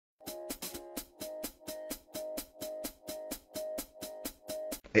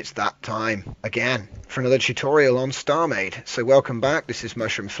It's that time again for another tutorial on Starmade. So welcome back, this is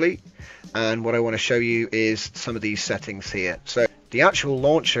MushroomFleet, and what I want to show you is some of these settings here. So the actual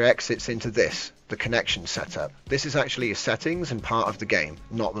launcher exits into this, the connection setup. This is actually a settings and part of the game,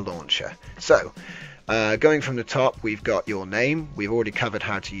 not the launcher. So going from the top, we've got your name. We've already covered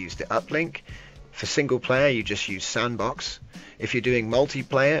how to use the uplink. For single player, you just use sandbox. If you're doing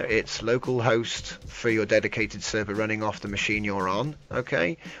multiplayer, it's localhost for your dedicated server running off the machine you're on,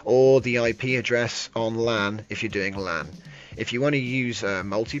 okay? Or the IP address on LAN if you're doing LAN. If you want to use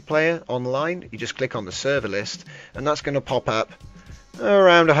multiplayer online, you just click on the server list, and that's going to pop up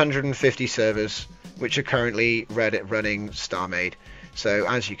around 150 servers, which are currently running Starmade. So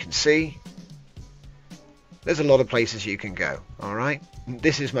as you can see, there's a lot of places you can go, alright?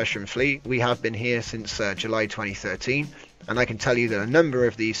 This is MushroomFleet. We have been here since July 2013, and I can tell you that a number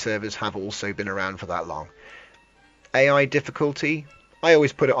of these servers have also been around for that long. AI difficulty, I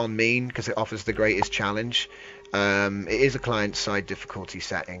always put it on mean because it offers the greatest challenge. It is a client-side difficulty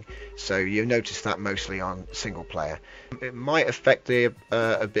setting, so you'll notice that mostly on single player. It might affect the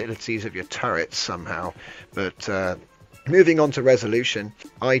abilities of your turrets somehow, but moving on to resolution,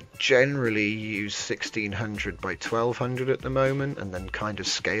 I generally use 1600 by 1200 at the moment, and then kind of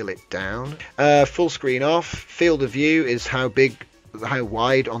scale it down. Full screen off. Field of view is how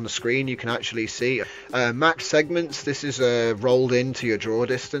wide on the screen you can actually see. Max segments, this is rolled into your draw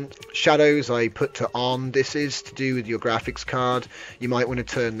distance. Shadows I put to on. This is to do with your graphics card. You might want to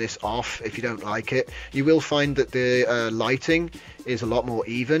turn this off if you don't like it. You will find that the lighting is a lot more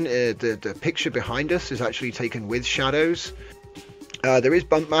even. The picture behind us is actually taken with shadows. There is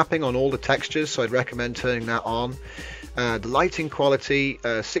bump mapping on all the textures, so I'd recommend turning that on. The lighting quality,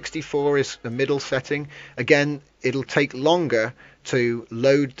 64 is the middle setting. Again, it'll take longer to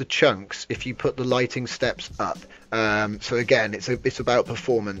load the chunks if you put the lighting steps up. So again, it's about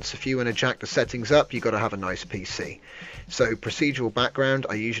performance. If you want to jack the settings up, you've got to have a nice PC. So procedural background,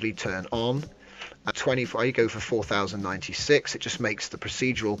 I usually turn on. At 24, I go for 4096. It just makes the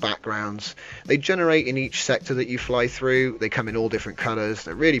procedural backgrounds. They generate in each sector that you fly through. They come in all different colors.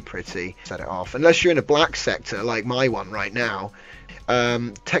 They're really pretty. Set it off. Unless you're in a black sector like my one right now.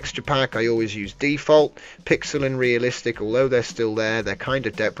 Texture pack, I always use default. Pixel and realistic, although they're still there, they're kind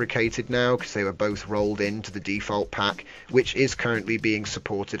of deprecated now because they were both rolled into the default pack, which is currently being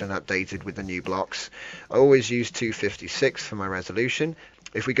supported and updated with the new blocks. I always use 256 for my resolution.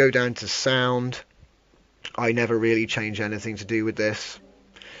 If we go down to sound, I never really change anything to do with this,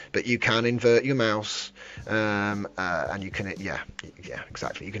 but you can invert your mouse, and you can, yeah,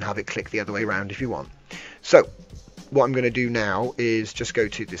 exactly. You can have it click the other way around if you want. So what I'm going to do now is just go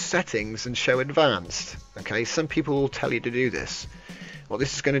to the settings and show advanced. Okay, some people will tell you to do this. What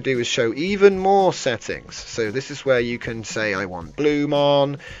this is going to do is show even more settings. So this is where you can say I want bloom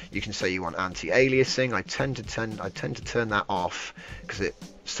on. You can say you want anti-aliasing. I tend to turn that off because it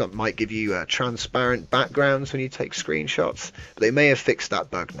might give you transparent backgrounds when you take screenshots. But they may have fixed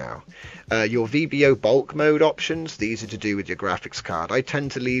that bug now. Your VBO bulk mode options, these are to do with your graphics card. I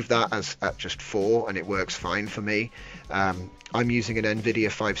tend to leave that as at just 4, and it works fine for me. I'm using an NVIDIA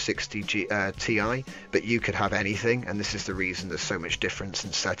 560 Ti, but you could have anything, and this is the reason there's so much difference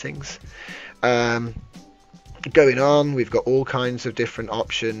in settings. Going on, we've got all kinds of different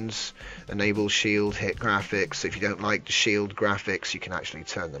options. Enable shield hit graphics. So if you don't like the shield graphics, you can actually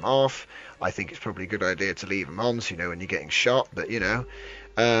turn them off. I think it's probably a good idea to leave them on so you know when you're getting shot, but you know.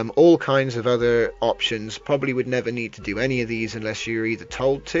 All kinds of other options. Probably would never need to do any of these unless you're either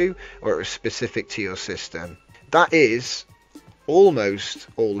told to or it was specific to your system. That is almost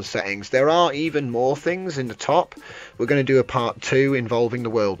all the settings. There are even more things in the top. We're going to do a part 2 involving the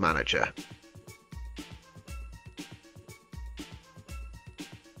world manager.